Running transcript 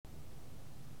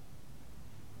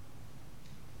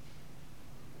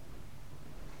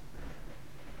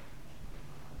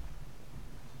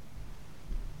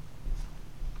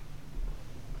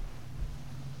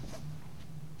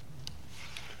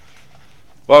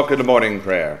Welcome to morning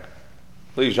prayer.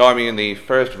 Please join me in the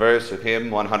first verse of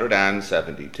hymn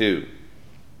 172.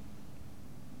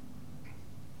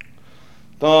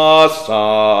 The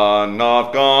Son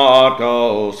of God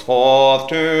goes forth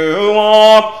to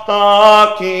walk,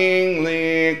 a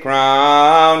kingly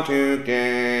crown to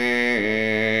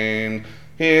gain.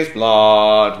 His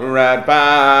blood-red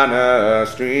banner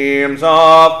streams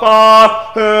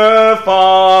afar, who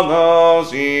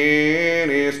follows in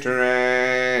his train.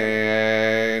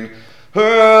 Who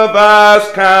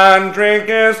best can drink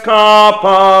his cup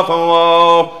of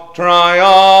woe,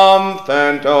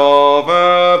 triumphant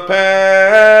over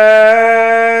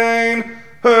pain?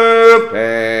 Who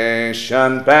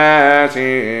patient bears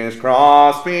his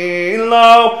cross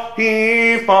below,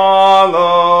 he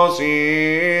follows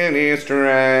in his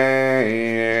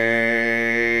train.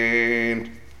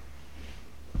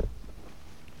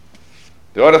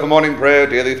 The order for morning prayer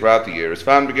daily throughout the year is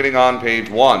found beginning on page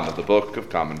 1 of the Book of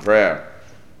Common Prayer.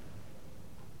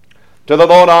 To the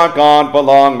Lord our God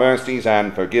belong mercies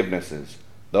and forgivenesses,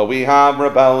 though we have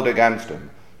rebelled against him.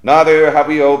 Neither have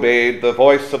we obeyed the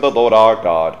voice of the Lord our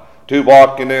God, to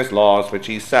walk in his laws which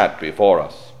he set before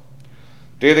us.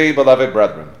 Dearly beloved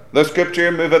brethren, the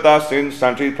Scripture moveth us in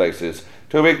sundry places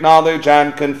to acknowledge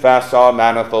and confess our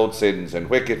manifold sins and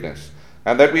wickedness,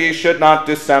 and that we should not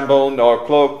dissemble nor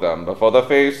cloak them before the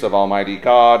face of Almighty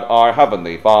God, our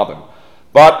heavenly Father,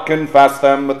 but confess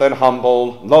them with an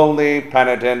humble, lowly,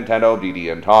 penitent, and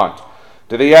obedient heart,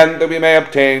 to the end that we may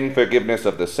obtain forgiveness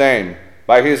of the same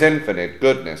by his infinite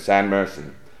goodness and mercy.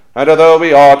 And although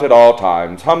we ought at all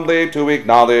times humbly to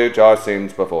acknowledge our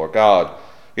sins before God,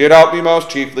 yet ought we most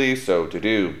chiefly so to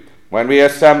do, when we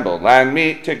assemble and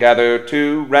meet together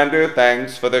to render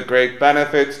thanks for the great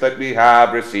benefits that we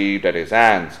have received at his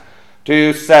hands,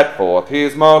 to set forth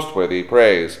his most worthy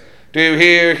praise, to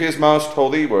hear his most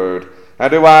holy word,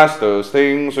 and to ask those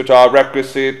things which are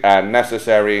requisite and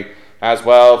necessary, as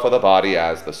well for the body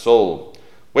as the soul.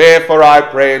 Wherefore I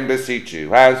pray and beseech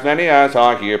you, as many as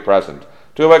are here present,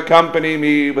 to accompany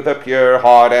me with a pure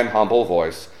heart and humble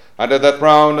voice under the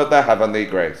throne of the heavenly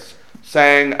grace,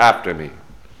 saying after me,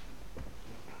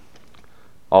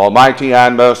 Almighty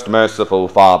and most merciful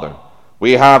Father,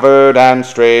 we have erred and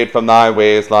strayed from thy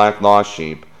ways like lost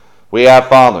sheep. We have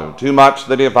followed too much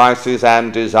the devices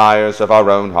and desires of our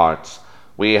own hearts.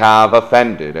 We have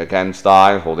offended against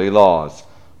thy holy laws.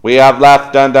 We have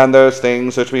left undone those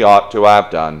things which we ought to have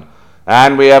done,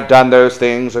 and we have done those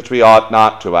things which we ought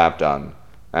not to have done.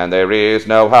 And there is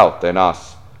no health in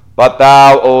us. But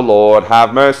thou, O Lord,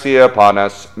 have mercy upon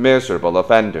us, miserable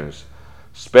offenders.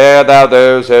 Spare thou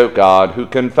those, O God, who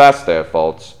confess their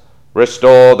faults.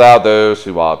 Restore thou those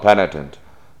who are penitent,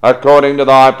 according to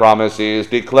thy promises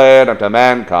declared unto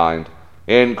mankind,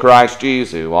 in Christ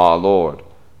Jesus our Lord.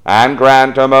 And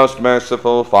grant, O most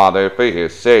merciful Father, for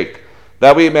his sake,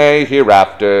 that we may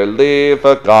hereafter live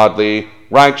a godly,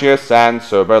 righteous, and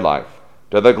sober life,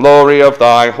 to the glory of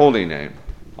thy holy name.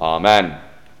 Amen.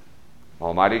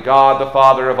 Almighty God, the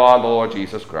Father of our Lord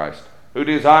Jesus Christ, who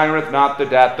desireth not the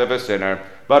death of a sinner,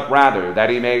 but rather that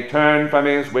he may turn from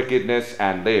his wickedness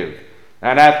and live,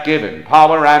 and hath given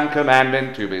power and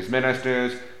commandment to his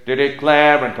ministers to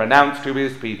declare and pronounce to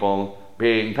his people,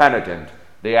 being penitent,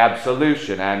 the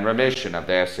absolution and remission of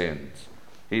their sins.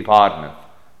 He pardoneth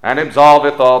and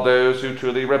absolveth all those who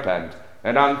truly repent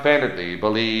and unfeignedly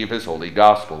believe his holy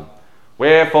gospel.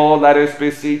 Wherefore let us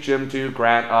beseech him to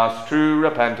grant us true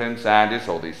repentance and his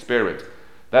Holy Spirit,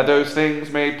 that those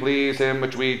things may please him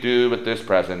which we do at this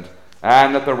present,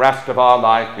 and that the rest of our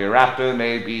life hereafter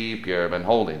may be pure and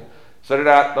holy, so that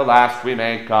at the last we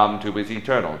may come to his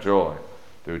eternal joy.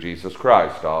 Through Jesus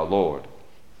Christ our Lord.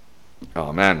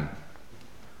 Amen.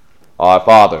 Our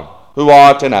Father, who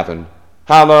art in heaven,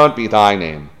 hallowed be thy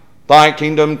name. Thy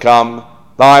kingdom come,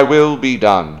 thy will be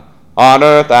done, on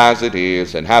earth as it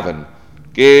is in heaven.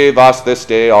 Give us this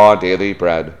day our daily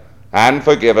bread, and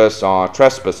forgive us our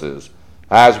trespasses,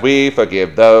 as we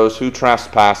forgive those who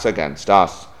trespass against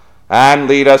us. And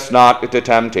lead us not into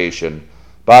temptation,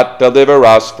 but deliver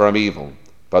us from evil.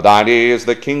 For thine is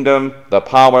the kingdom, the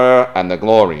power, and the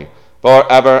glory,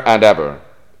 forever and ever.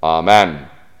 Amen.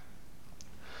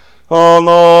 O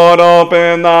Lord,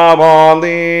 open thou our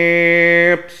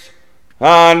lips,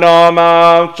 and our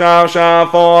mouth shall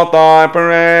shout forth thy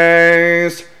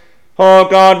praise. O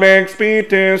God, make speed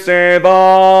to save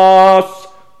us.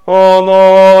 O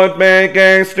Lord, make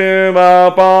haste to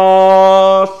help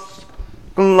us.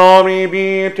 Glory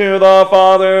be to the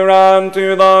Father, and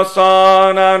to the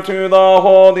Son, and to the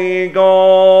Holy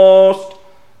Ghost,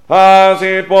 as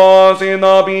it was in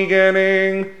the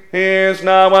beginning, is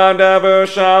now, and ever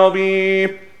shall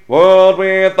be, world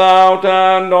without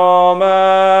end.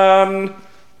 Amen.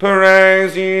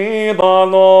 Praise ye the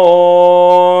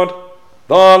Lord.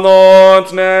 The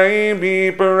Lord's name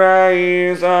be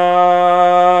praised.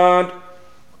 The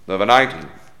 19th.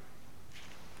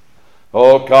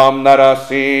 O come, let us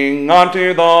sing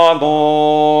unto the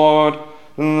Lord.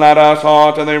 Let us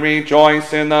heartily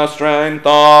rejoice in the strength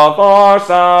of our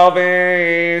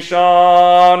salvation.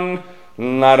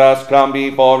 Let us come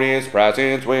before his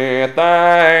presence with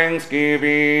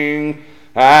thanksgiving,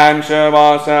 and show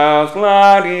ourselves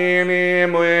glad in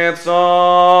him with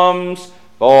psalms.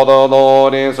 For the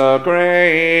Lord is a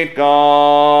great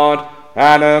God,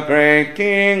 and a great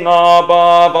King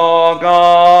above all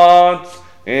gods.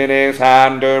 In his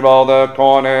hand are all the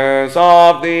corners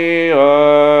of the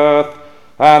earth,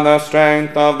 and the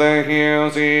strength of the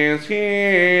hills is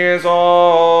his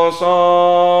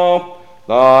also.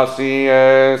 The sea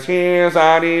is his,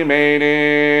 and he made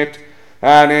it,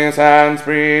 and his hands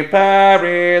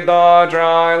prepared the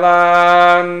dry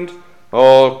land.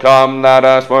 Oh, come, let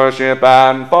us worship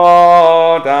and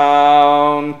fall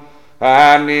down,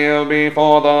 and kneel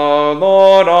before the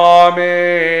Lord our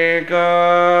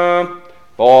Maker.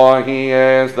 For he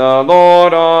is the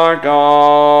Lord our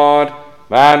God,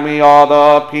 and we are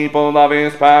the people of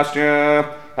his pasture,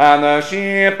 and the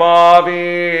sheep of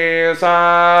his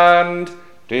hand.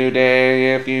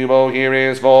 Today, if you will hear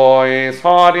his voice,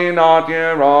 harden not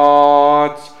your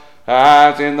hearts,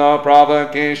 as in the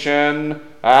provocation,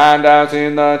 and as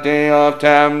in the day of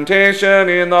temptation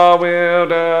in the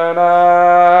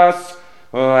wilderness,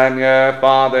 when your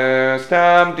fathers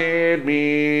tempted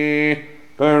me,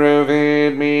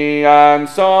 proved me, and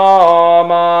saw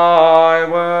my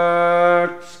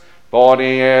works. 40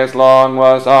 years long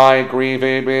was I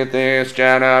grieved with this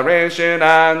generation,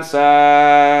 and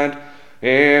said,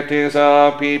 it is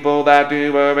a people that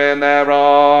do err in their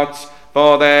hearts,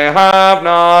 for they have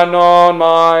not known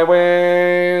my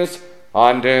ways,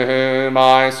 unto whom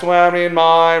I swear in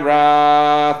my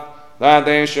wrath, that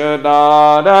they should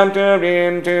not enter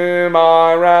into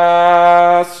my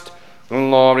rest.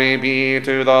 Glory be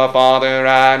to the Father,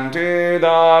 and to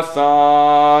the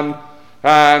Son,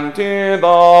 and to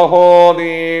the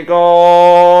Holy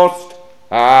Ghost,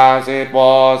 as it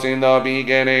was in the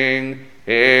beginning,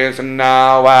 is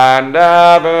now, and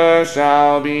ever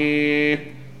shall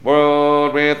be,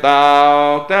 world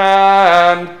without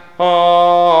end.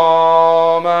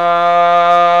 Amen.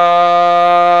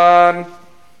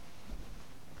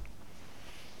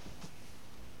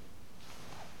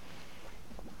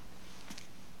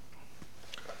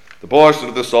 The portion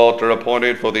of the Psalter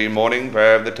appointed for the morning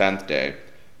prayer of the 10th day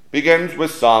begins with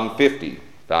Psalm 50,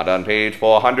 found on page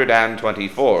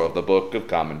 424 of the Book of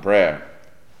Common Prayer.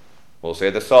 We'll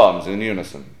say the Psalms in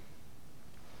unison.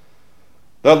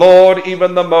 The Lord,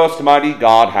 even the most mighty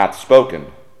God, hath spoken,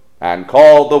 and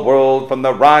called the world from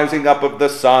the rising up of the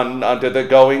sun unto the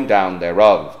going down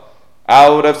thereof.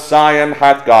 Out of Zion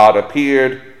hath God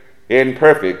appeared in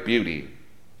perfect beauty.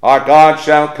 Our God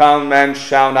shall come, and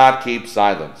shall not keep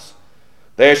silence.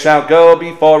 There shall go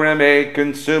before him a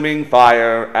consuming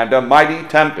fire, and a mighty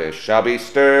tempest shall be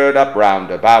stirred up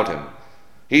round about him.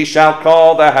 He shall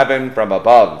call the heaven from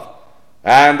above,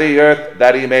 and the earth,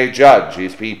 that he may judge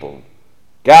his people.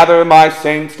 Gather my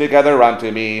saints together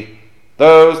unto me,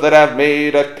 those that have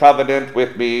made a covenant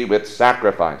with me with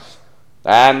sacrifice.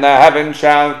 And the heaven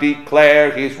shall declare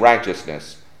his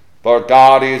righteousness, for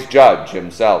God is judge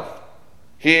himself.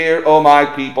 Hear, O my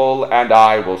people, and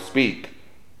I will speak.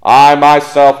 I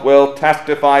myself will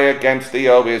testify against thee,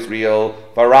 O Israel,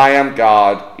 for I am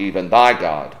God, even thy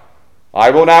God. I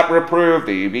will not reprove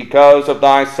thee because of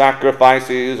thy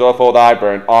sacrifices or for thy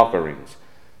burnt offerings,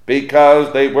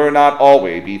 because they were not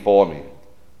always before me.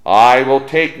 I will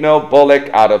take no bullock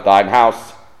out of thine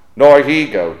house, nor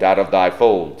he-goat out of thy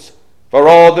folds. For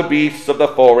all the beasts of the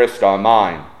forest are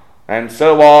mine, and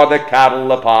so are the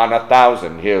cattle upon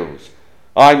 1,000 hills.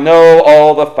 I know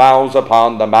all the fowls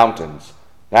upon the mountains,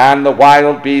 and the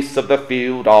wild beasts of the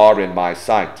field are in my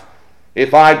sight.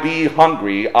 If I be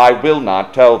hungry, I will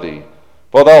not tell thee,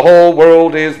 for the whole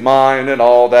world is mine, and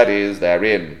all that is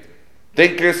therein.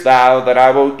 Thinkest thou that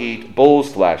I will eat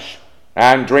bull's flesh,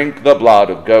 and drink the blood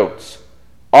of goats?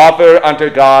 Offer unto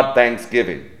God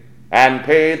thanksgiving, and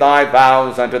pay thy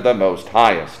vows unto the Most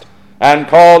Highest, and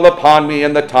call upon me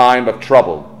in the time of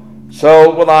trouble.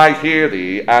 So will I hear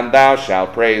thee, and thou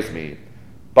shalt praise me.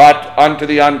 But unto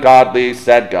the ungodly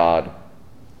said God,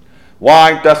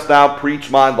 why dost thou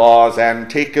preach my laws, and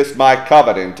takest my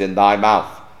covenant in thy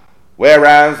mouth?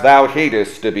 Whereas thou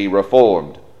hatest to be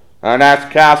reformed, and hast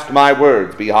cast my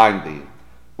words behind thee.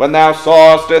 When thou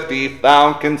sawest a thief,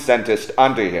 thou consentest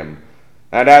unto him.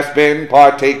 and hast been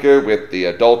partaker with the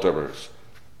adulterers.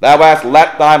 Thou hast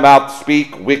let thy mouth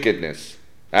speak wickedness,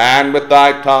 and with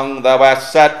thy tongue thou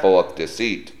hast set forth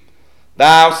deceit.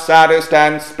 Thou sattest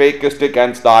and spakest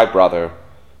against thy brother,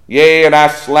 yea, and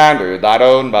hast slandered thine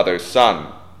own mother's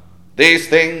son. These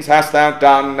things hast thou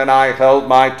done, and I held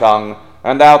my tongue,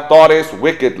 and thou thoughtest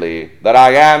wickedly that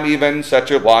I am even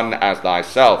such a one as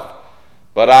thyself.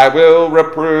 But I will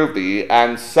reprove thee,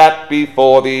 and set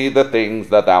before thee the things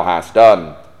that thou hast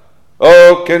done.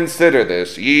 O consider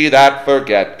this, ye that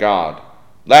forget God,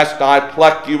 lest I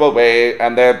pluck you away,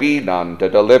 and there be none to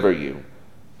deliver you.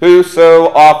 Whoso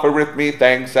offereth me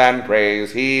thanks and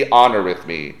praise, he honoureth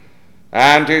me.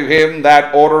 And to him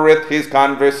that ordereth his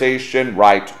conversation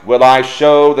right will I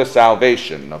show the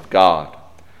salvation of God.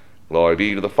 Glory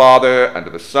be to the Father, and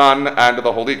to the Son, and to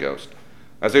the Holy Ghost,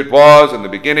 as it was in the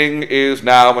beginning, is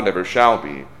now, and ever shall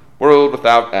be, world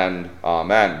without end.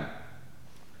 Amen.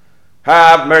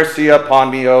 Have mercy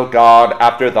upon me, O God,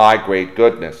 after thy great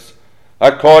goodness.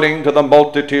 According to the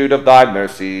multitude of thy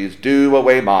mercies, do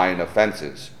away mine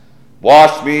offenses.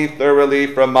 Wash me thoroughly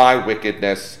from my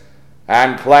wickedness,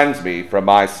 and cleanse me from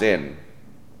my sin.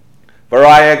 For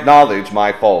I acknowledge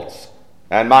my faults,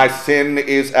 and my sin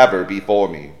is ever before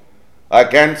me.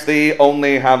 Against thee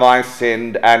only have I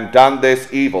sinned, and done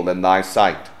this evil in thy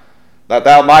sight, that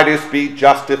thou mightest be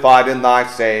justified in thy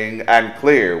saying, and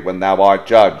clear when thou art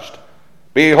judged.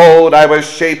 Behold, I was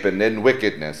shapen in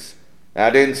wickedness,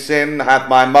 and in sin hath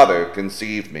my mother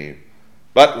conceived me.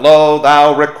 But lo,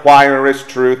 thou requirest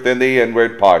truth in the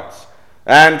inward parts,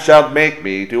 and shalt make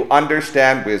me to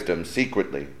understand wisdom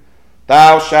secretly.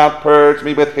 Thou shalt purge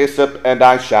me with hyssop, and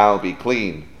I shall be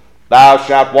clean. Thou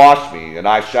shalt wash me, and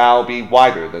I shall be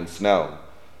whiter than snow.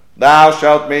 Thou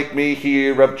shalt make me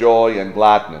hear of joy and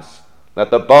gladness, that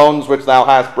the bones which thou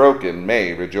hast broken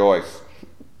may rejoice.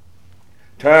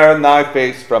 Turn thy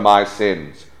face from my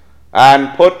sins,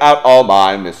 and put out all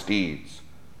my misdeeds.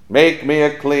 Make me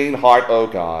a clean heart, O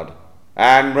God,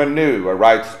 and renew a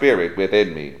right spirit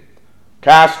within me.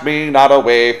 Cast me not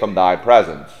away from thy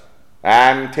presence,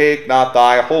 and take not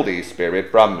thy Holy Spirit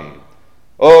from me.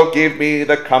 O give me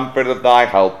the comfort of thy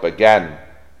help again,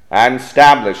 and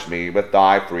stablish me with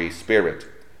thy free spirit.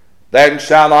 Then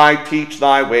shall I teach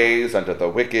thy ways unto the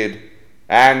wicked,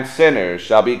 and sinners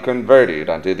shall be converted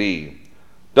unto thee.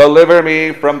 Deliver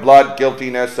me from blood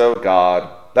guiltiness, O God,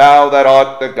 thou that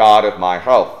art the God of my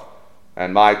health,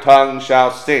 and my tongue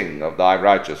shall sing of thy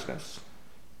righteousness.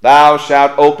 Thou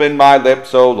shalt open my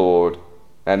lips, O Lord,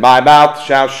 and my mouth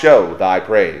shall show thy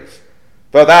praise.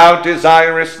 For thou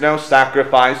desirest no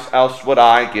sacrifice, else would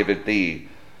I give it thee.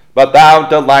 But thou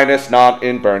delightest not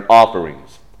in burnt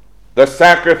offerings. The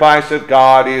sacrifice of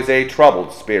God is a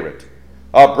troubled spirit.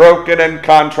 A broken and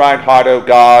contrite heart, O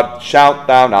God, shalt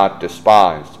thou not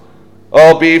despise.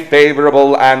 O be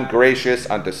favorable and gracious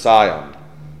unto Sion.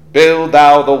 Build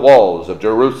thou the walls of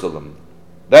Jerusalem.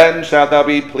 Then shalt thou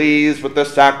be pleased with the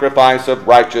sacrifice of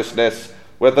righteousness,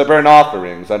 with the burnt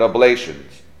offerings and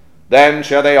oblations. Then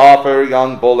shall they offer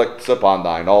young bullocks upon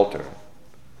thine altar.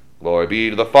 Glory be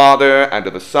to the Father, and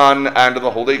to the Son, and to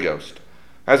the Holy Ghost,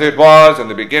 as it was in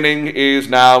the beginning, is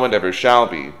now, and ever shall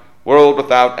be, world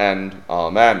without end.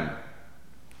 Amen.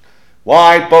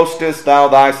 Why boastest thou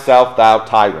thyself, thou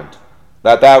tyrant,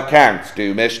 that thou canst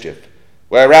do mischief,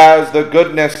 whereas the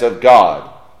goodness of God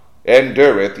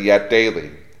endureth yet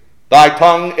daily? Thy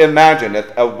tongue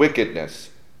imagineth a wickedness,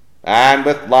 and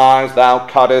with lies thou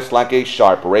cuttest like a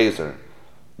sharp razor.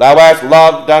 Thou hast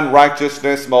loved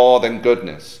unrighteousness more than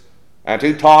goodness, and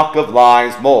to talk of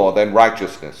lies more than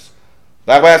righteousness.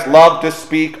 Thou hast loved to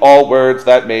speak all words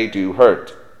that may do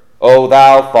hurt, O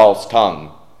thou false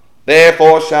tongue.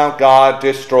 Therefore shall God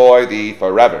destroy thee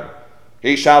forever.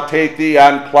 He shall take thee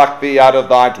and pluck thee out of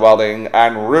thy dwelling,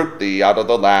 and root thee out of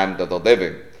the land of the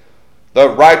living. The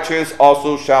righteous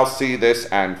also shall see this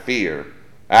and fear,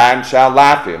 and shall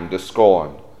laugh him to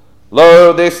scorn.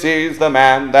 Lo, this is the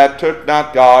man that took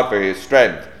not God for his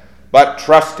strength, but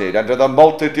trusted unto the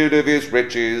multitude of his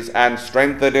riches, and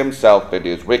strengthened himself in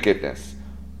his wickedness.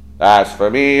 As for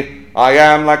me, I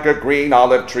am like a green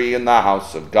olive tree in the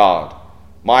house of God.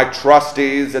 My trust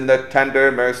is in the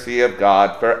tender mercy of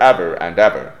God forever and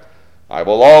ever. I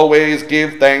will always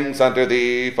give thanks unto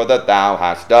thee for that thou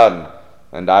hast done,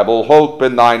 and I will hope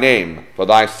in thy name, for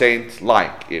thy saints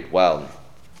like it well.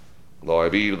 Glory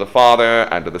be to the Father,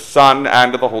 and to the Son,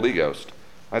 and to the Holy Ghost,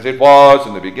 as it was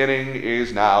in the beginning,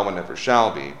 is now, and ever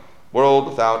shall be, world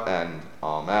without end.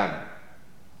 Amen.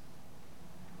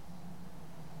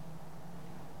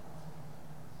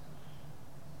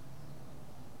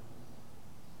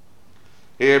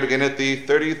 Here beginneth the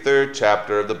 33rd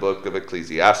chapter of the book of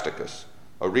Ecclesiasticus.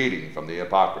 A reading from the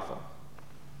Apocrypha.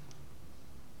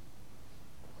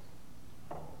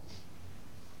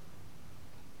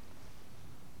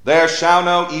 There shall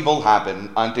no evil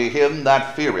happen unto him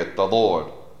that feareth the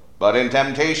Lord, but in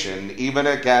temptation even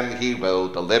again he will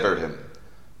deliver him.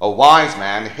 A wise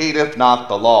man hateth not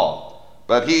the law,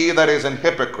 but he that is an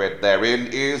hypocrite therein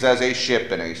is as a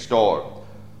ship in a storm.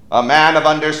 A man of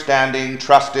understanding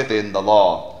trusteth in the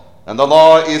law, and the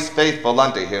law is faithful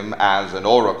unto him as an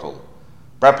oracle.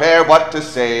 Prepare what to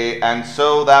say, and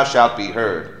so thou shalt be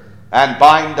heard, and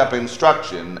bind up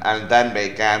instruction, and then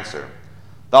make answer.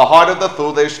 The heart of the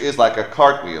foolish is like a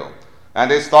cartwheel,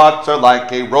 and his thoughts are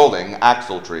like a rolling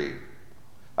axle-tree.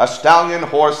 A stallion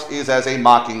horse is as a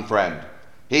mocking friend.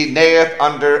 He neigheth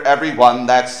under every one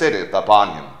that sitteth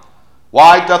upon him.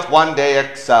 Why doth one day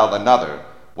excel another,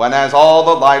 when as all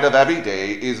the light of every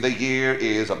day is the year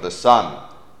is of the sun?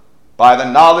 By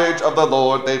the knowledge of the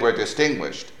Lord they were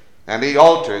distinguished, and he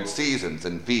altered seasons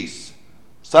and feasts.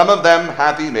 Some of them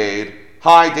hath he made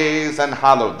high days and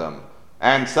hallowed them,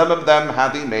 and some of them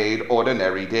hath he made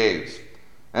ordinary days.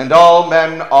 And all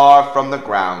men are from the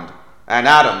ground, and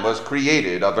Adam was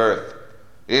created of earth.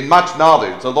 In much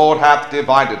knowledge the Lord hath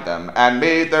divided them, and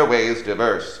made their ways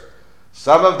diverse.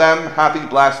 Some of them hath he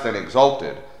blessed and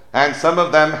exalted, and some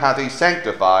of them hath he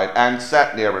sanctified and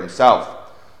set near himself.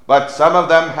 But some of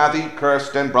them hath he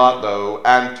cursed and brought low,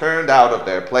 and turned out of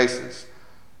their places.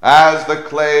 As the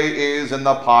clay is in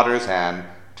the potter's hand,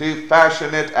 to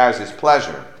fashion it as his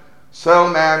pleasure, so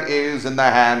man is in the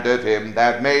hand of him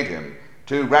that made him,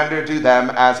 to render to them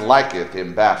as liketh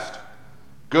him best.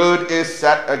 Good is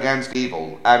set against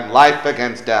evil, and life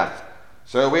against death.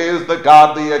 So is the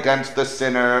godly against the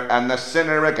sinner, and the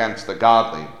sinner against the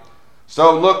godly.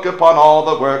 So look upon all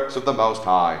the works of the Most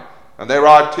High, and there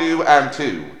are 2 and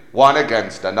 2, one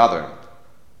against another.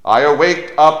 I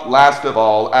awaked up last of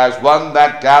all, as one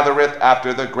that gathereth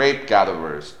after the grape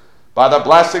gatherers. By the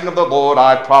blessing of the Lord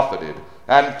I profited,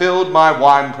 and filled my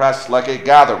winepress like a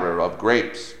gatherer of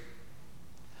grapes.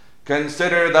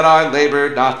 Consider that I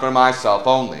labored not for myself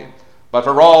only, but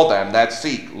for all them that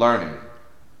seek learning.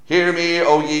 Hear me,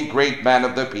 O ye great men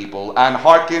of the people, and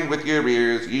hearken with your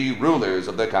ears, ye rulers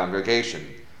of the congregation.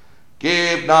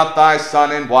 Give not thy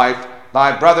son and wife,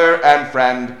 thy brother and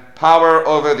friend, power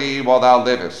over thee while thou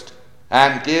livest,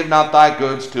 and give not thy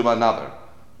goods to another,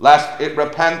 lest it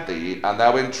repent thee, and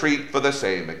thou entreat for the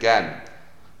same again.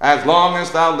 As long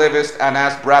as thou livest and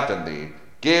hast breath in thee,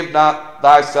 give not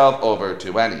thyself over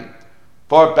to any.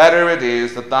 For better it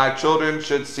is that thy children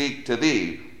should seek to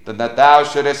thee, than that thou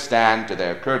shouldest stand to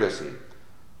their courtesy.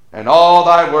 In all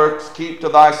thy works keep to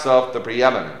thyself the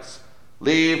preeminence.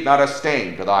 Leave not a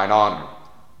stain to thine honor.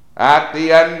 At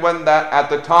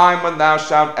the time when thou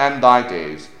shalt end thy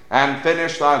days, and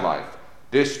finish thy life,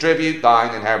 distribute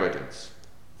thine inheritance.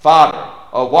 Fodder,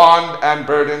 a wand and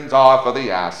burdens are for the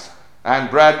ass, and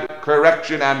bread,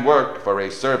 correction, and work for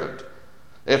a servant.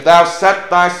 If thou set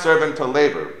thy servant to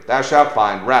labor, thou shalt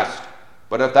find rest.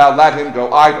 But if thou let him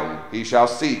go idle, he shall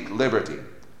seek liberty.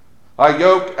 A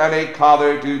yoke and a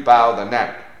collar do bow the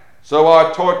neck, so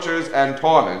are tortures and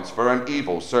torments for an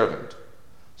evil servant.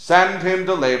 Send him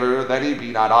to labor, that he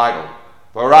be not idle,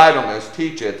 for idleness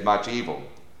teacheth much evil.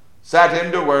 Set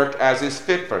him to work as is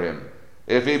fit for him.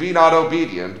 If he be not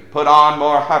obedient, put on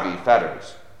more heavy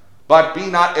fetters. But be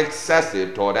not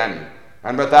excessive toward any,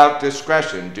 and without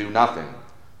discretion do nothing.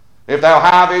 If thou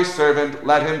have a servant,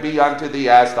 let him be unto thee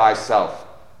as thyself,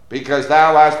 because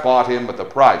thou hast bought him with a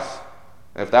price.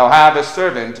 If thou have a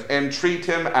servant, entreat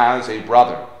him as a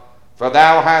brother, for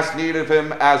thou hast need of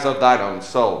him as of thine own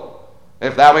soul.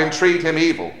 If thou entreat him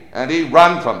evil, and he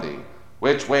run from thee,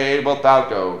 which way wilt thou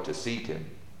go to seek him?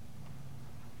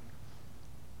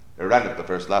 Here endeth the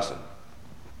first lesson.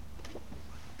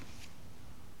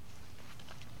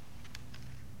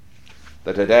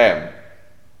 The Te Deum.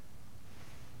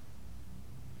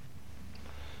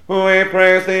 We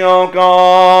praise thee, O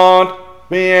God.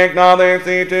 We acknowledge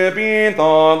thee to be the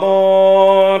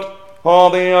Lord.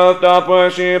 All the earth doth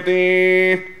worship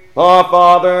thee, the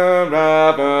Father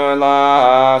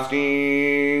everlasting.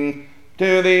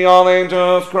 To thee all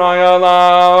angels cry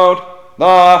aloud,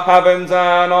 the heavens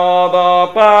and all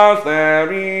the powers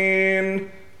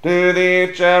therein. To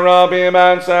thee cherubim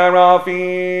and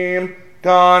seraphim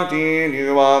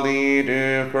continually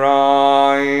do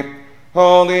cry,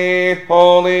 Holy,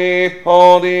 holy,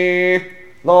 holy,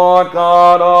 Lord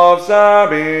God of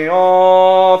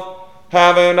Sabaoth.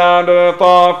 Heaven and earth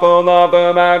are full of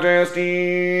the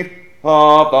majesty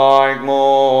of thy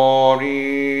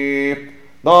glory.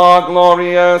 The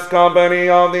glorious company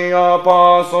of the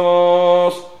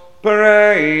apostles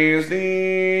praise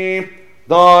thee.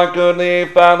 the goodly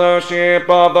fellowship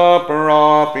of the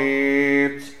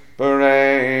prophets,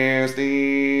 praise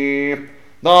thee.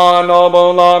 The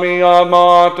noble army of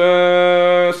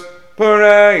martyrs,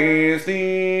 praise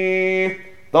thee.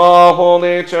 The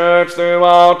holy church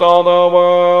throughout all the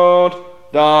world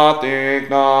doth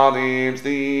acknowledge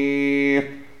thee.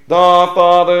 The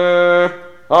Father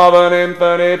of an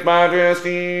infinite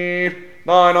majesty,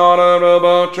 thine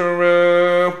honorable,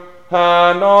 true,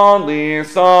 and only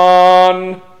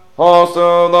Son,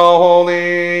 also the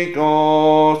Holy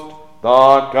Ghost,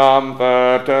 the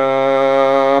Comforter.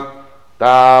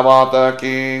 Thou art the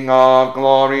King of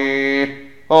glory,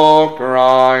 O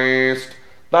Christ.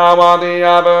 Thou art the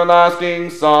everlasting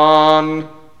Son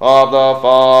of the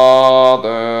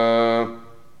Father.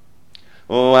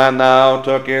 When thou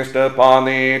tookest upon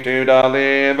thee to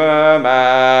deliver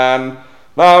man,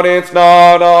 thou didst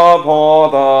not abhor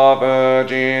the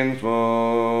Virgin's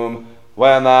womb.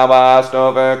 When thou hast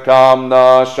overcome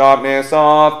the sharpness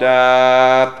of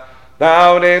death,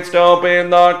 thou didst open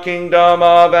the kingdom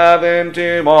of heaven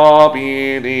to all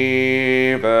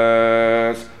believers.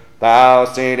 Thou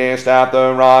sittest at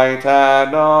the right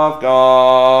hand of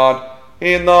God,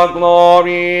 in the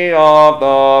glory of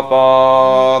the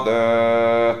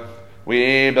Father.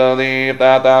 We believe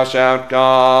that thou shalt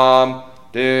come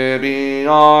to be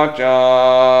our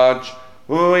judge.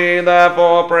 We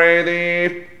therefore pray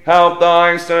thee, help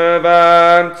thy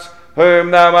servants,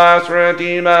 whom thou hast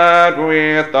redeemed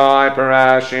with thy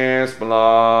precious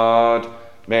blood.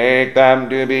 Make them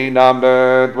to be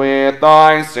numbered with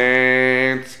thy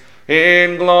saints,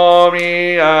 in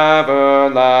glory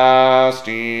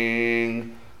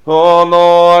everlasting. O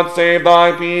Lord, save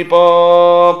thy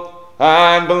people,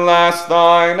 and bless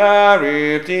thine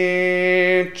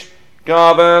heritage.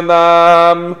 Govern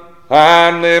them,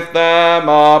 and lift them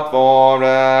up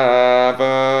forever.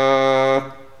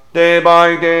 Day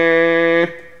by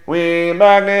day we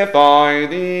magnify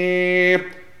thee,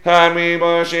 and we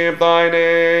worship thy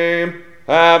name,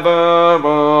 ever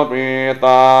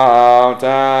without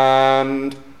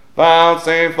end.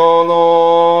 Vouchsafe, O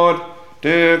Lord,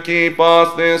 to keep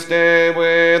us this day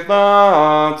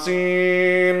without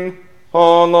sin.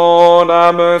 O Lord,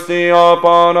 have mercy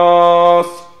upon us,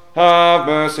 have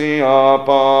mercy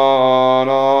upon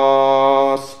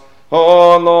us.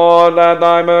 O Lord, let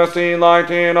thy mercy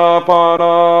lighten upon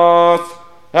us,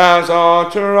 as our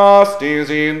trust is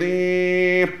in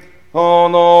thee. O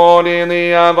Lord, in thee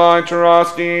have I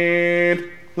trusted,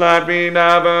 let me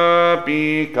never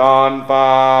be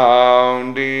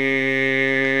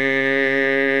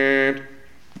confounded.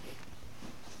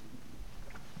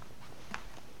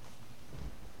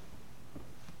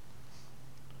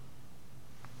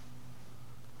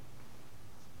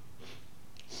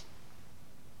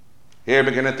 Here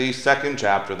beginneth the second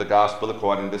chapter of the Gospel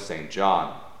according to St.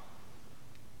 John.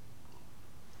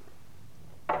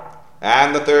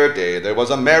 And the third day there was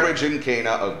a marriage in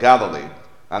Cana of Galilee,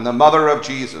 and the mother of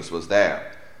Jesus was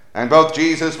there. And both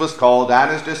Jesus was called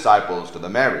and his disciples to the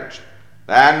marriage.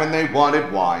 And when they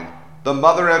wanted wine, the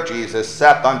mother of Jesus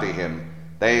saith unto him,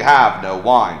 They have no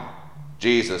wine.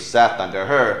 Jesus saith unto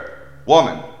her,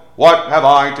 Woman, what have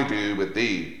I to do with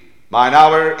thee? Mine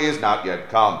hour is not yet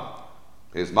come.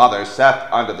 His mother saith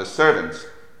unto the servants,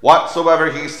 Whatsoever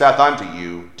he saith unto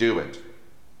you, do it.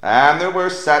 And there were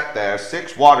set there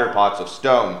 6 water pots of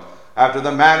stone, after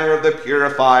the manner of the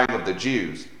purifying of the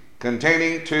Jews,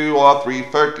 containing 2 or 3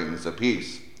 firkins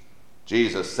apiece.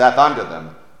 Jesus saith unto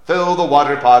them, Fill the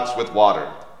water pots with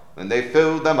water. And they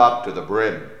filled them up to the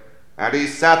brim. And he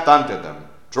saith unto them,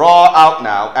 Draw out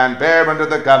now, and bear unto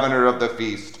the governor of the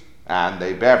feast. And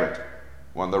they bare it.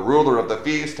 When the ruler of the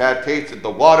feast had tasted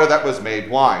the water that was made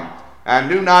wine, and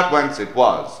knew not whence it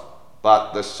was,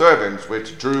 but the servants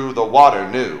which drew the water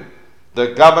knew,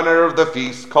 the governor of the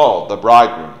feast called the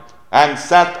bridegroom, and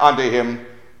saith unto him,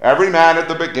 Every man at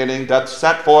the beginning doth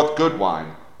set forth good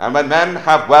wine, and when men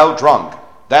have well drunk,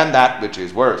 then that which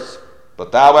is worse.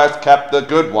 But thou hast kept the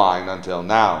good wine until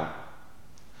now.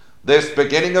 This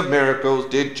beginning of miracles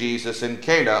did Jesus in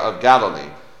Cana of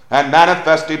Galilee, and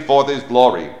manifested forth his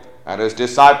glory, and his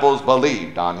disciples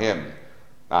believed on him.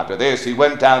 After this he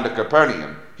went down to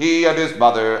Capernaum, he and his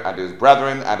mother and his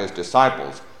brethren and his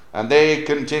disciples, and they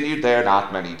continued there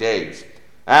not many days.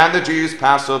 And the Jews'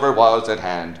 Passover was at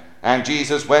hand, and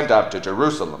Jesus went up to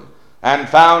Jerusalem, and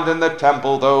found in the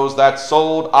temple those that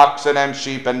sold oxen and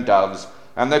sheep and doves,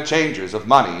 and the changers of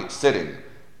money sitting.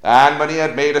 And when he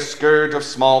had made a scourge of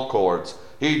small cords,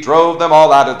 he drove them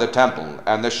all out of the temple,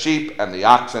 and the sheep and the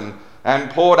oxen,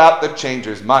 and poured out the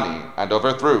changers' money, and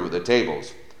overthrew the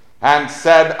tables, and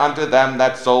said unto them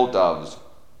that sold doves,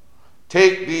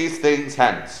 Take these things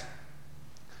hence.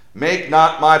 Make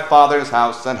not my Father's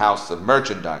house an house of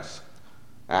merchandise.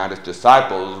 And his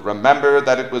disciples remembered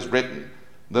that it was written,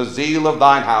 The zeal of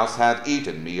thine house hath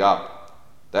eaten me up.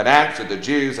 Then answered the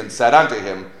Jews, and said unto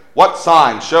him, What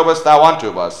sign showest thou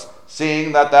unto us,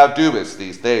 seeing that thou doest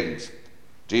these things?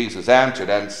 Jesus answered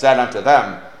and said unto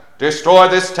them, Destroy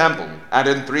this temple, and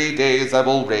in 3 days I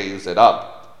will raise it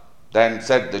up. Then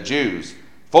said the Jews,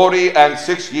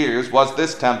 46 years was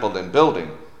this temple in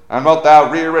building, and wilt thou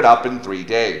rear it up in 3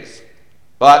 days?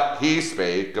 But he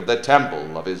spake of the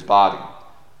temple of his body.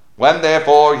 When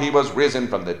therefore he was risen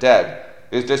from the dead,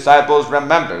 his disciples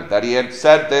remembered that he had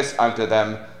said this unto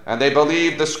them, and they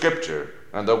believed the scripture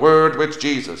and the word which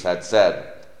Jesus had said.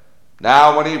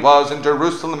 Now when he was in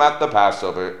Jerusalem at the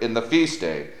Passover, in the feast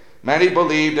day, many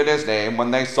believed in his name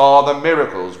when they saw the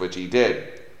miracles which he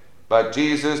did. But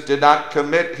Jesus did not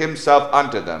commit himself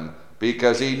unto them,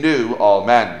 because he knew all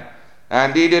men.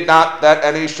 And he did not that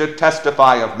any should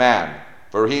testify of man,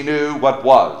 for he knew what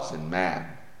was in man.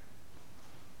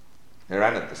 Here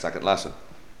endeth the second lesson.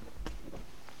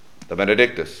 The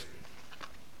Benedictus.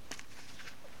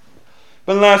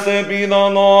 Blessed be the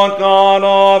Lord God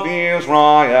of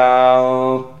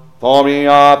Israel, for he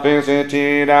hath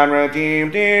visited and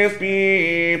redeemed his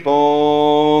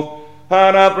people,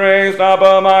 and hath raised up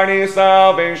a mighty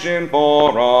salvation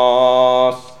for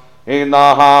us in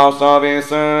the house of his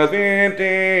servant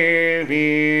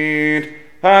David,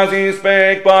 as he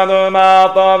spake by the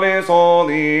mouth of his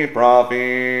holy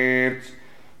prophets,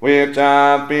 which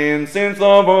have been since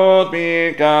the world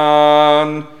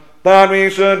began, that we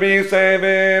should be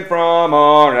saved from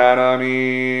our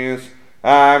enemies,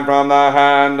 and from the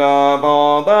hand of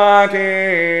all that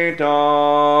hate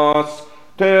us,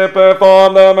 to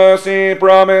perform the mercy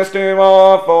promised to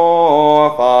our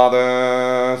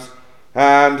forefathers,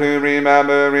 and to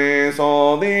remember his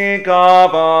holy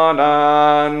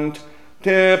covenant,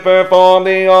 to perform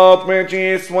the oath which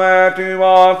he sware to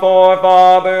our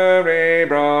forefather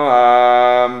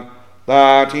Abraham,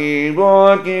 that he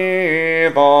would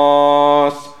give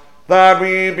us, that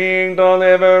we, being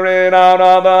delivered out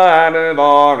of the hand of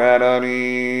our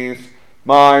enemies,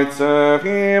 might serve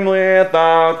him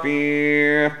without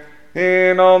fear,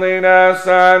 in holiness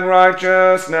and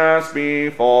righteousness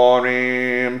before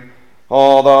him,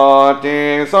 all the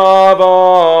days of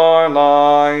our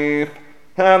life.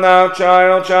 And thou,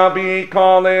 child, shalt be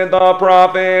called the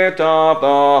prophet of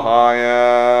the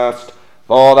highest.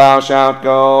 For thou shalt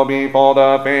go before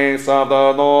the face of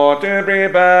the Lord to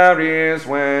prepare his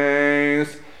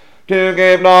ways, to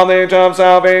give knowledge of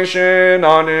salvation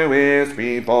unto his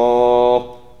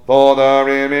people, for the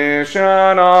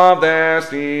remission of their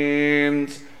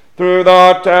sins, through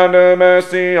the tender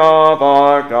mercy of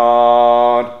our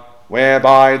God,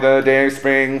 whereby the day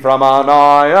spring from on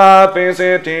high hath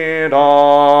visited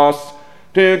us,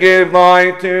 to give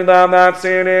light to them that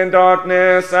sit in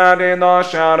darkness and in the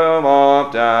shadow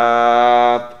of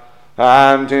death,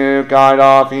 and to guide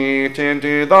our feet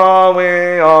into the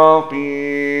way of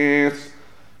peace.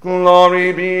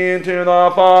 Glory be to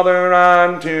the Father,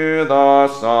 and to the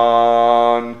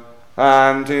Son,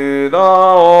 and to the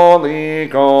Holy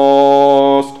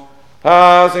Ghost,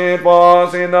 as it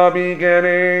was in the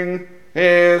beginning,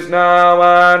 is now,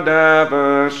 and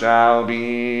ever shall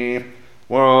be,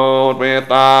 world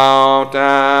without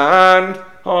end.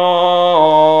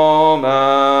 Amen.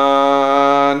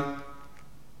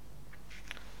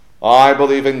 I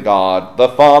believe in God, the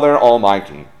Father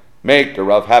Almighty,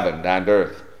 maker of heaven and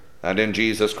earth, and in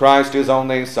Jesus Christ, his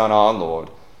only Son, our Lord,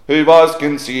 who was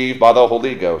conceived by the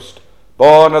Holy Ghost,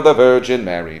 born of the Virgin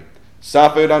Mary,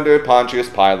 suffered under Pontius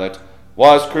Pilate,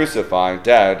 was crucified,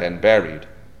 dead, and buried.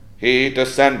 He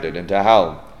descended into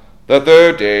hell. The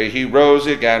third day he rose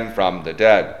again from the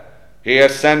dead. He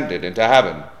ascended into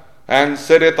heaven, and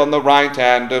sitteth on the right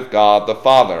hand of God the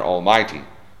Father Almighty.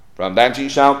 From thence he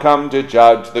shall come to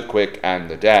judge the quick and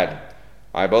the dead.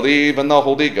 I believe in the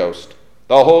Holy Ghost,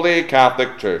 the holy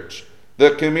Catholic Church,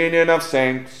 the communion of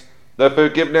saints, the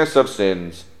forgiveness of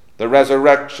sins, the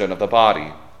resurrection of the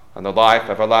body, and the life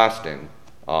everlasting.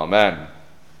 Amen.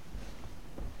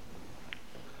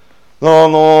 The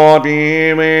Lord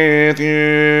be with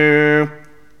you,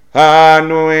 and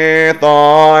with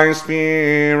thy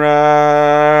spirit.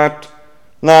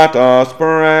 Let us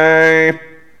pray.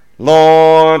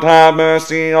 Lord, have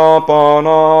mercy upon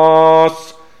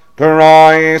us.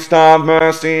 Christ, have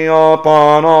mercy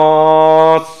upon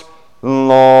us.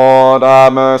 Lord,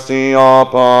 have mercy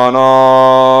upon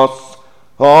us.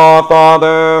 Our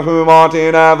Father, who art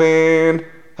in heaven,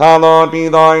 hallowed be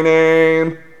thy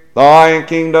name. Thy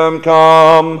kingdom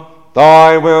come,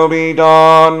 thy will be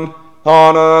done,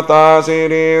 on earth as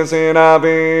it is in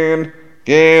heaven.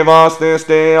 Give us this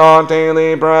day our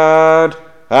daily bread,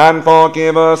 and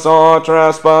forgive us our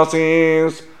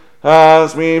trespasses,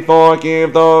 as we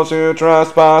forgive those who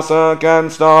trespass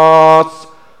against us.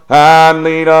 And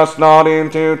lead us not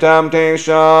into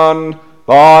temptation,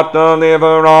 but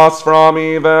deliver us from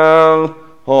evil.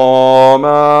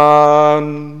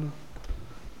 Amen.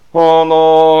 O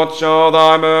Lord, show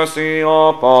thy mercy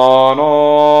upon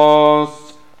us,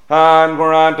 and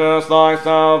grant us thy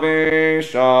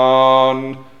salvation.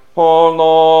 O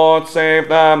Lord, save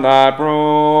them that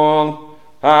rule,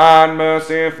 and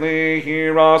mercifully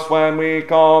hear us when we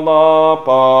call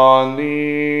upon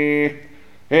thee.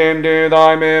 Endue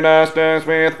thy ministers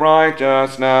with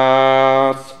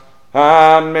righteousness,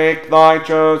 and make thy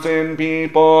chosen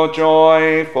people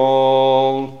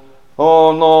joyful. O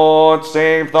Lord,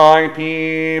 save thy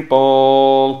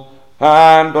people,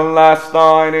 and bless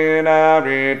thine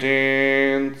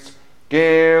inheritance.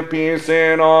 Give peace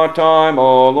in our time,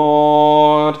 O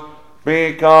Lord,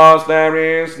 because there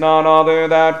is none other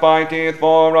that fighteth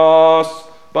for us,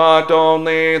 but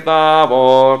only thou,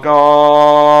 O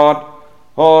God.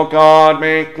 O God,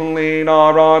 make clean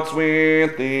our hearts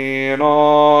within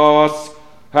us,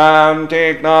 and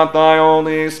take not thy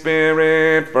Holy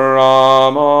Spirit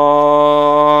from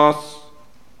us.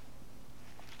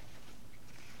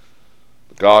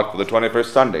 God, for the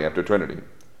 21st Sunday after Trinity,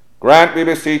 grant, we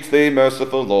beseech thee,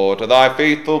 merciful Lord, to thy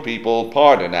faithful people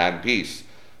pardon and peace,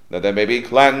 that they may be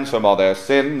cleansed from all their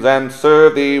sins, and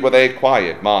serve thee with a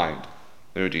quiet mind.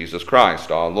 Through Jesus Christ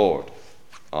our Lord.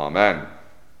 Amen.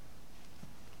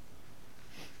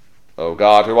 O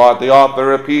God, who art the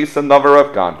author of peace and lover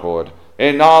of concord,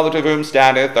 in knowledge of whom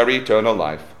standeth our eternal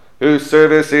life, whose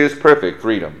service is perfect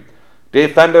freedom,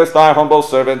 defend us, thy humble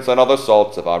servants, and all the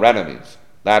assaults of our enemies,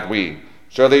 that we,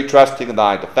 surely trusting in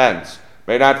thy defense,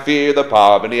 may not fear the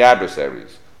power of any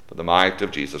adversaries, for the might of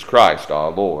Jesus Christ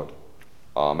our Lord.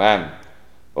 Amen.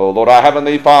 O Lord, our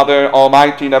heavenly Father,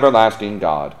 almighty and everlasting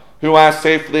God, who hast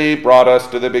safely brought us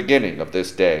to the beginning of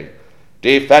this day,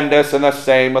 defend us in the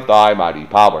same with thy mighty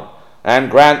power,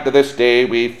 and grant that this day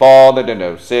we fall into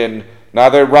no sin,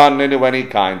 neither run into any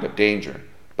kind of danger,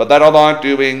 but that all our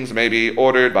doings may be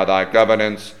ordered by thy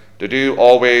governance, to do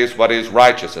always what is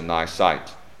righteous in thy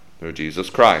sight. Through Jesus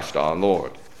Christ our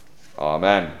Lord.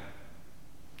 Amen.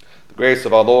 The grace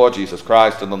of our Lord Jesus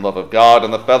Christ, and the love of God,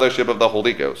 and the fellowship of the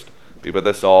Holy Ghost be with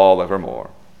us all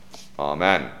evermore.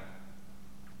 Amen.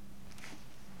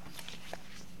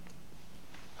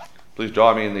 Please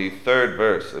join me in the third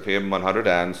verse of hymn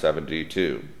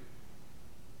 172.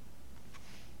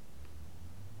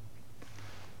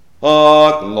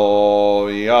 A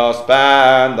glorious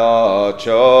band, the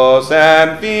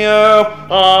chosen few,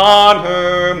 on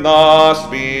whom the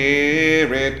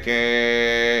Spirit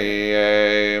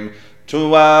came.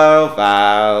 12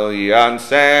 valiant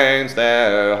saints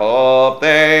their hope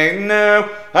they knew,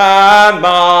 and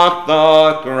mocked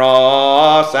the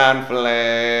cross and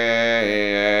flame.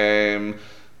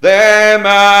 They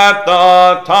met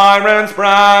the tyrant's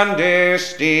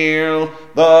brandished steel,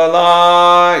 the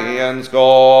lion's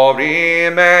gory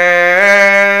mane.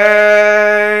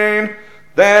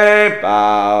 They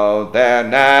bowed their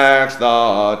necks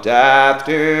the death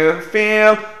to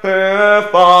feel, who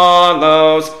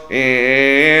follows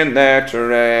in their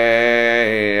train.